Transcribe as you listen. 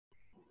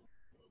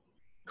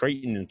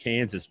Creighton and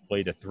Kansas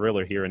played a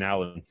thriller here in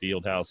Allen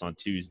Fieldhouse on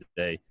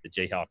Tuesday. The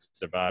Jayhawks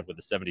survived with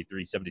a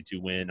 73-72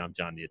 win. I'm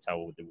Jon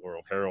Nyatawa with the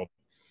World-Herald,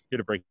 here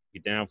to break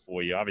it down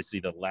for you. Obviously,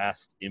 the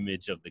last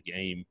image of the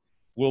game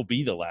will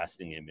be the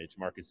lasting image.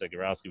 Marcus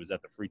Zegarowski was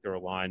at the free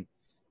throw line,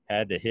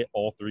 had to hit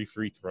all 3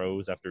 free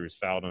throws after he was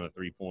fouled on a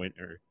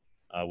three-pointer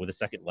with a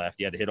second left.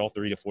 He had to hit all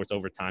 3 to force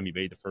overtime. He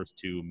made the first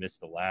 2, missed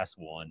the last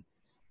one.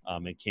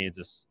 In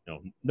Kansas,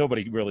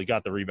 nobody really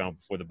got the rebound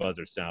before the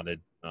buzzer sounded,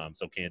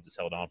 so Kansas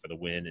held on for the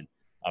win. And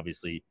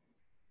obviously,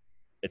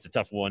 it's a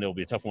tough one. It'll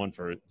be a tough one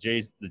for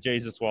the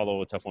Jays to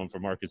swallow, a tough one for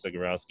Marcus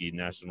Zegarowski,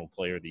 National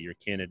Player of the Year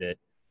candidate,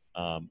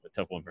 a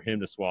tough one for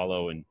him to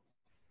swallow. And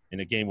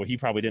in a game where he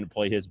probably didn't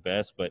play his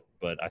best, but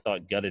I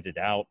thought gutted it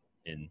out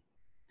and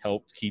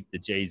helped keep the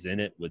Jays in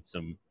it with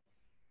some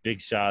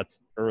big shots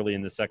early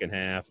in the second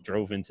half,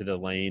 drove into the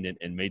lane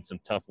and made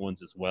some tough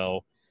ones as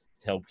well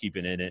to help keep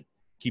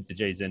the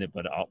Jays in it.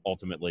 But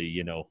ultimately,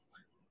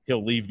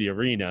 he'll leave the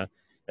arena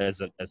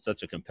as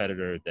such a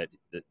competitor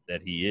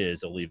that he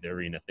is. He'll leave the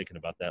arena thinking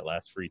about that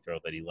last free throw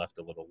that he left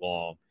a little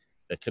long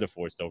that could have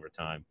forced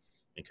overtime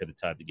and could have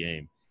tied the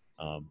game.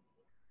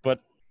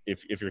 But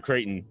if you're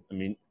Creighton, I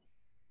mean,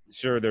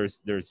 sure, there's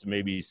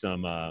maybe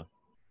some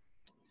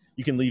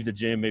you can leave the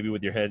gym maybe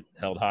with your head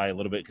held high a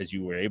little bit because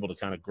you were able to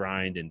kind of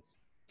grind and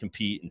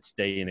compete and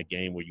stay in a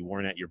game where you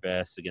weren't at your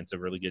best against a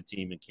really good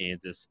team in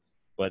Kansas.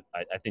 But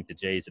I think the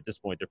Jays, at this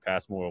point, they're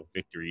past moral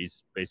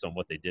victories based on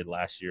what they did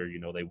last year.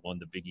 They won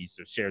the Big East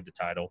or shared the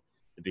title,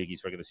 the Big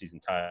East regular season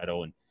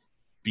title, and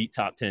beat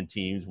top 10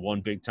 teams, won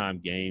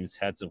big-time games,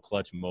 had some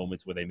clutch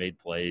moments where they made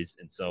plays.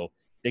 And so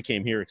they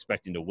came here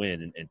expecting to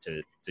win and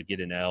to get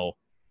an L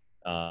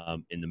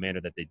in the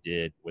manner that they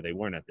did where they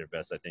weren't at their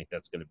best. I think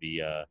that's going to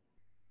be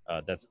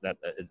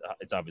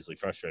it's obviously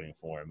frustrating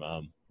for him.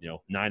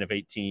 9 of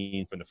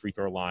 18 from the free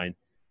throw line.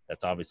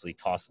 That's obviously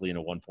costly in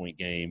a 1-point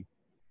game.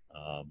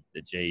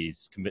 The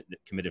Jays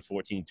committed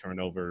 14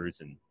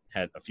 turnovers and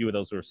had a few of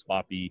those were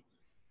sloppy.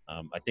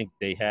 I think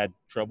they had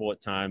trouble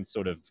at times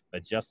sort of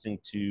adjusting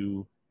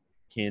to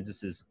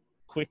Kansas's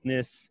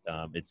quickness,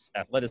 its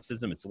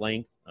athleticism, its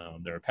length.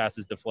 There are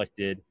passes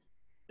deflected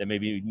that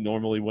maybe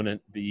normally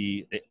wouldn't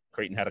be.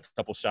 Creighton had a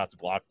couple shots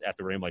blocked at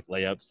the rim, like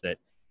layups that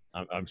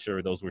I'm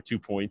sure those were 2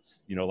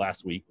 points,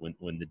 last week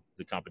when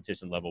the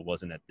competition level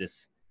wasn't at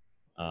this,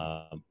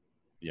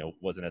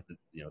 wasn't at the,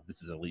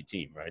 this is an elite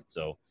team, right?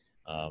 So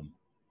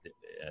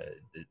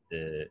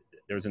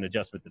there's an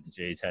adjustment that the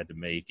Jays had to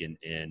make,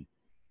 and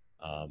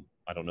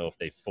I don't know if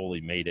they fully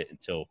made it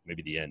until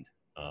maybe the end,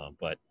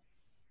 but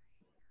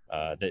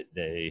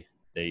they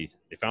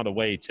found a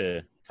way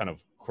to kind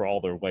of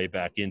crawl their way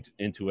back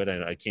into it.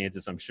 And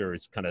Kansas, I'm sure,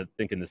 is kind of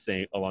thinking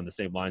along the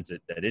same lines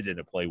that it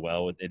didn't play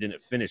well. It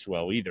didn't finish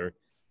well either,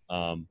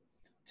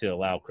 to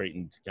allow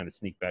Creighton to kind of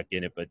sneak back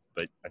in it. But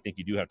I think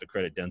you do have to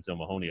credit Denzel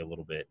Mahoney a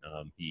little bit.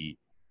 He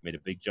made a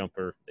big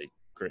jumper.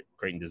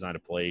 Creighton designed a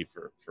play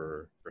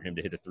for him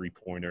to hit a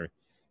 3-pointer,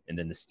 and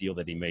then the steal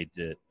that he made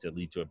to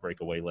lead to a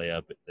breakaway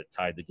layup that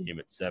tied the game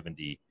at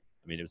 70.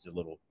 I mean, it was a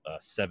little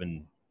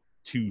 7-2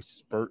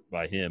 spurt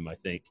by him, I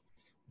think,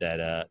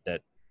 that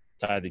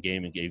tied the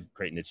game and gave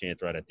Creighton a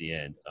chance right at the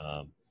end.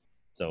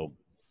 So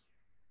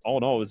all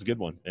in all, it was a good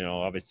one.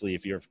 Obviously,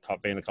 if you're a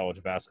fan of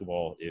college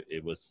basketball,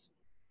 it was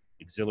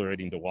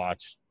exhilarating to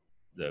watch.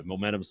 The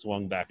momentum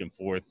swung back and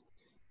forth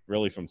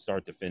really from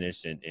start to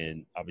finish.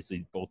 And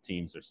obviously both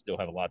teams still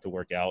have a lot to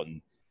work out,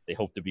 and they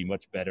hope to be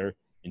much better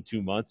in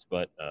 2 months.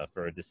 But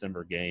for a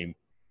December game,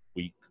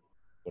 week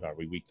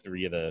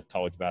 3 of the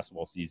college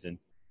basketball season,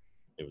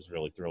 it was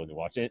really thrilling to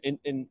watch. And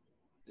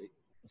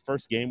the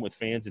first game with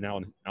fans in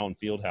Allen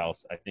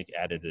Fieldhouse, I think,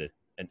 added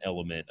an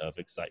element of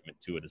excitement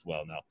to it as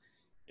well. Now,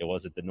 it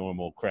wasn't the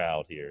normal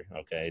crowd here,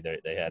 okay?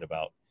 They had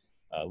about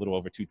a little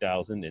over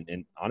 2,000,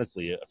 and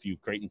honestly, a few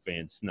Creighton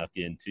fans snuck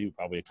in too,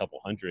 probably a couple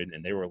hundred,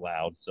 and they were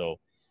loud. So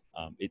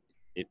it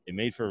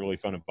made for a really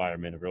fun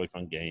environment, a really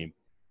fun game.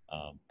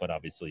 But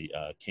obviously,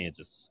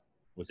 Kansas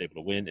was able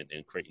to win,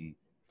 and Creighton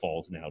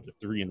falls now to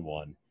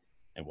 3-1,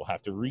 and we'll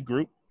have to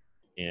regroup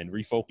and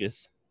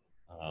refocus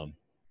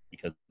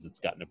because it's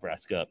got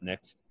Nebraska up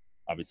next.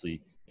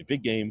 Obviously, a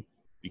big game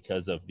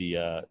because of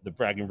the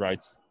bragging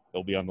rights.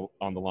 They'll be on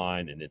the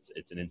line, and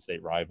it's an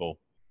in-state rival.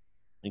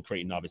 And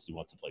Creighton obviously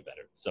wants to play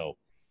better. So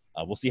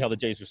we'll see how the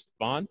Jays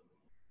respond,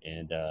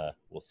 and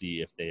we'll see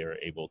if they are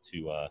able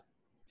to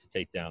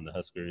take down the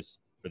Huskers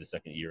for the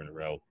second year in a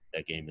row.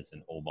 That game is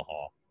in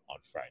Omaha on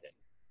Friday.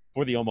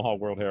 For the Omaha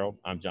World-Herald,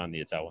 I'm Jon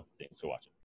Nyatawa. Thanks for watching.